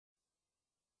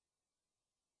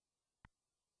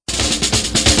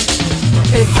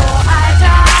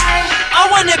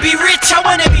rich, I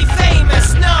wanna be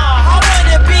famous, nah, I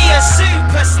wanna be a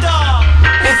superstar.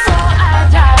 Before I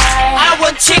die, I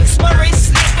want chicks, my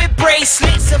wrist lit with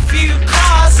bracelets, a few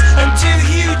cars and 2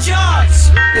 huge yards.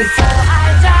 Before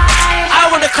I die, I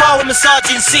want a car with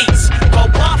massaging seats,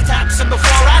 got bath taps, and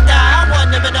before I die, I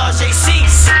want the menage a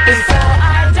seats. Before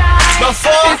I die,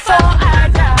 before I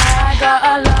die, got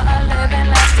a lot of living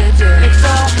left to do.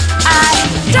 Before I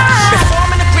die, before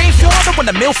I'm in the graveyard, I want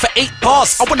a meal for 8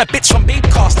 bars. I want a bitch from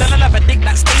Babecast, then I'll have a dick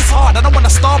that stays hard. I don't want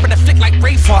to star in a flick like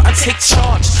Braveheart and take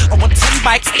charge. I want 10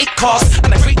 bikes, 8 cars,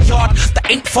 and a great yard that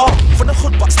ain't far from the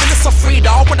hood, but still it's so free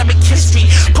that I wanna make history.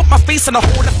 Put my face in the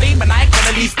Hall of Fame, and I ain't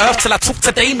gonna leave Earth till I talk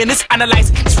to Damon. It's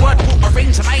analyze each word, will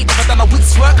arrange, and I ain't never done a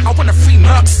week's work. I wanna free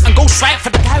mercs and go straight for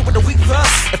the guy with a weak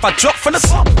verse. If I drop from the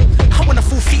top, I wanna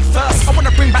full feet first. I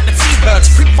wanna bring back the T-birds,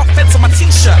 print fuck fence on my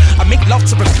t-shirt. I make love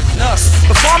to a nurse.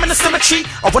 Before I'm in the cemetery,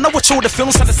 I wanna watch all the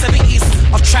films from the 70s.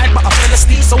 I've tried but I fell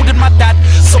asleep, so did my dad,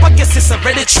 so I guess it's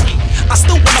hereditary. I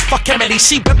still wanna fuck Emily,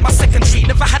 she bent my secondary.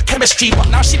 Never had chemistry, but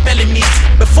now she belling me.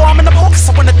 Before I'm in the box,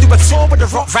 I wanna do a tour with the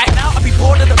rock. Right now I'll be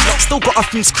bored of the block, still got a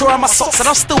few screw on my socks, and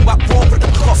I'm still at war with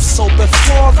the cough. So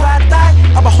before I die,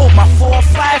 I'ma hold my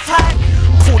 4-5 high,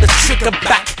 pull the trigger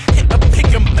back, hit the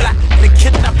pig in black, then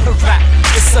kidnap a rat.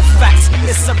 It's a fact,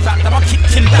 it's a fact that I'm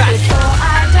kicking back. Before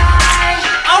I die,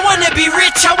 I wanna be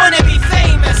rich, I wanna be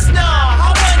famous, nah,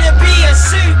 I wanna be a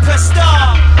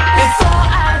superstar. Before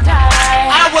I die,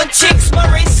 I want chicks, my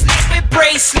wrist lit with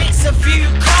bracelets, a few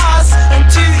cars and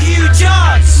 2 huge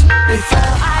yards. Before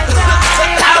I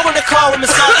die, I want a car with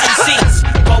massaging seats,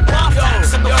 got bath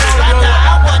taps, and before I die,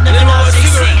 I want the menage a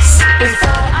seats.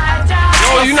 Before I die,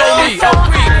 oh, you know me, oh,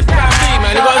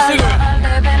 man, you got a cigarette?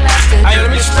 Hey,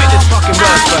 let me spit this fucking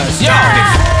verse first. Yo,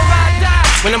 before I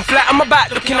die, when I'm flat on my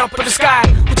back looking up at the sky,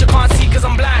 which I can't see cause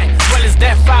I'm blind, well as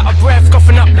death, out of breath,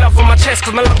 coughing up love on my chest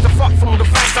cause my lungs are fucked from all the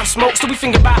fags I've smoked. Still we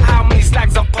think about how many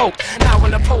slags I've poked, now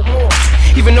when I poke more,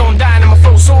 even though I'm dying and my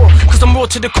throat sore, cause I'm raw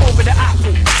to the core with the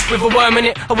apple, with a worm in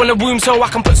it. I want a womb so I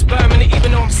can put sperm in it,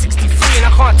 even though I'm 63 and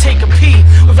I can't take a pee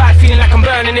without feeling like I'm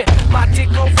burning it. My dick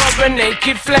over a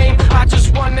naked flame, I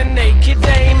just want a naked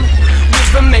dame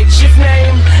with a makeshift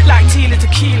name like Tila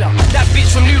Tequila, that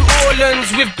bitch from New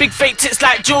Orleans with big fake tits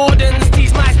like Jordans.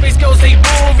 These MySpace girls, they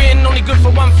boring, only good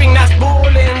for one thing, that's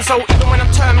balling. So even when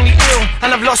I'm terminally ill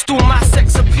and I've lost all my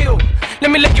sex appeal, let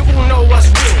me let you all know what's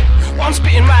real. What I'm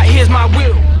spitting right here's my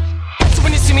will. So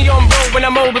when you see me on road, when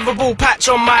I'm old with a ball patch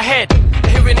on my head, a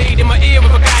hearing aid in my ear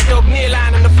with a guide dog near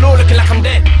lying on the floor looking like I'm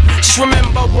dead, just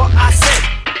remember what I said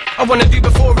I wanna do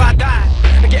before I die,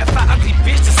 and get a fat ugly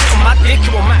bitch to sit on my dick.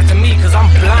 It won't matter to me cause I'm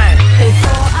blind.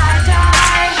 Before I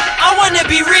die, I wanna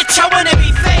be rich, I wanna be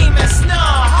famous, nah,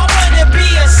 I wanna be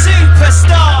a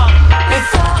superstar.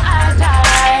 Before I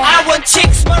die, I want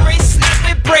chicks, my wrist lit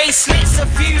with bracelets, a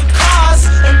few cars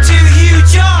and 2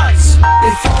 huge yards.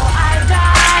 Before I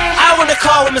die, I want a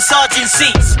car with massaging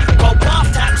seats, got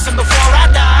bath taps, and before I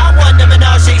die, I want the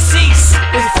menage a seats.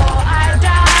 Before I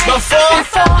die,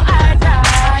 before I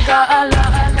die, got a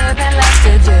lot of living left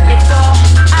to do. Before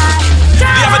I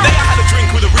die. The other day I had a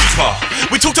drink with a reaper.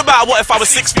 We talked about what if I was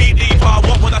 6 feet deeper,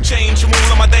 what would I change from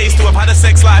all of my days to have had a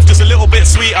sex life just a little bit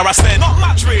sweeter. I said, not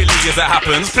much really as it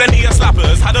happens, plenty of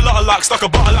slappers, had a lot of luck, stuck a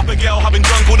bottle up a girl, having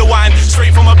drunk all the wine,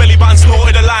 straight from my belly button,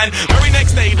 snorted a line. Very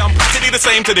next day done practically the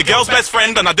same to the girl's best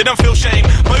friend, and I didn't feel shame.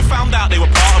 Both found out they were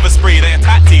part of a spree, they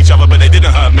attacked each other but they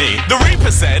didn't hurt me. The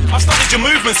reaper said, I've studied your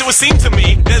movements, it would seem to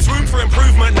me there's room for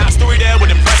improvement, that story there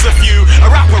would impress a few. A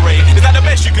rap parade, is that the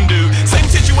best you can do? Same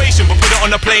situation but put it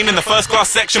on a plane in the first class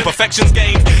section, perfection's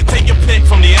gained. Take your pick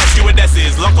from the air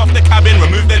stewardesses, lock off the cabin,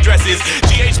 remove their dresses.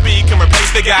 GHB can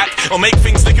replace the gack, or make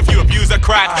things slick if you abuse a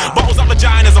crack. Bottles of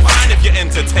vaginas are fine if you're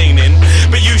entertaining,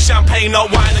 but use champagne,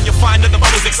 not wine, and you'll find that the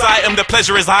bubbles excite them, the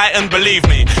pleasure is heightened. Believe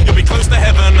me, you'll be close to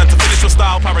heaven, and to finish your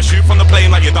style, parachute from the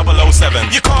plane like you're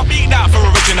 007. You can't beat that for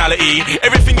originality,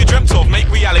 everything you dreamt of, make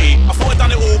reality. I thought I'd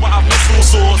done it all, but I've missed all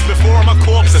sorts. Before I'm a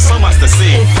corpse, there's so much to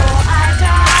see. Before I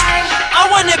die, I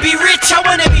wanna be rich, I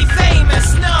wanna be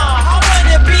famous, nah, I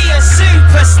wanna be a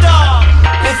superstar.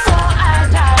 Before I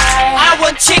die, I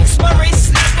want chicks, my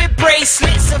wrist lit with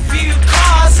bracelets, a few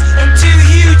cars and 2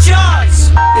 huge yards.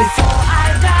 Before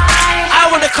I die, I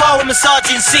want a car with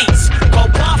massaging seats,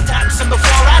 got bath taps, and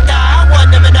before I die, I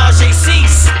want the menage a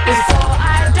seats. Before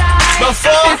I die,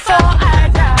 before I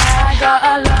die, got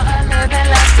a lot of living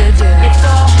left to do.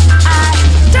 Before I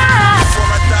die, before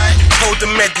I die, hold the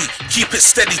medi, keep it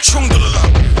steady, chungulala,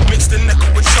 mix the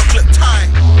nickel with chocolate tie,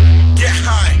 get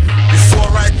high. Before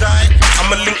I die,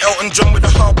 I'ma link Elton John with a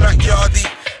hard backyardie.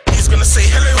 He's gonna say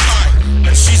hello hi,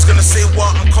 and she's gonna say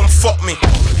what, and come fuck me.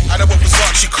 And I want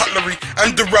Versace cutlery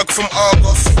and the rug from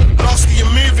Argos. Nasty,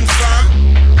 you're moving, fam.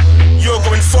 You're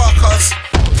going far, cuz.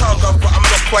 Targa, but I'm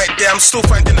not quite there. I'm still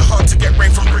finding it hard to get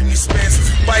rain from Britney Spears.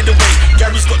 By the way,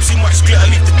 Gary's got too much glitter,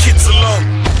 leave the kids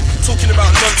alone. Talking about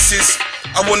nonsense,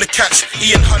 I wanna catch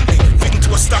Ian Huntley, thinking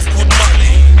to a staff called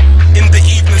Muttley in the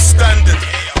Evening Standard.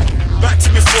 Back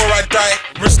to before I die,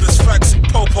 wristless fags,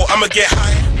 popo, I'ma get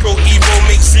high. Bro, Evo,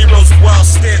 make zeros, wild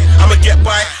stare, I'ma get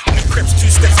by. New creps, 2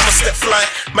 steps, I'ma step fly.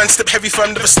 Man, step heavy,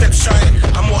 fam, never step shy.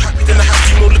 I'm more happy than a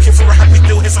happy meal, looking for a happy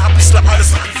deal. Here's a happy slap, how does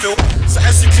happy feel? So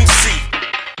as you can see,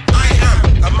 I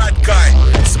am a mad guy.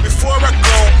 So before I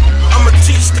go, I'ma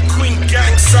teach the Queen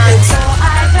gang signs. Before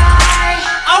I die,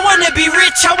 I wanna be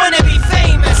rich, I wanna be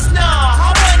famous, nah,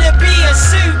 I wanna be a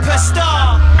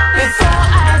superstar. Before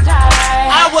I die,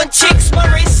 I want chicks, my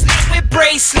wristlet with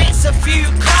bracelets, a few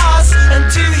cars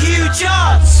and 2 huge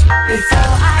yachts.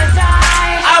 Before I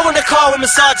die, I want a car with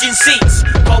massaging seats,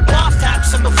 got bath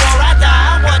taps, and before I die,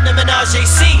 I want the menage a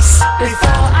six.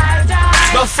 Before I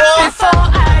die, before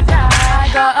I die,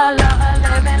 got a lot of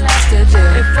living left to do.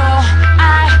 Before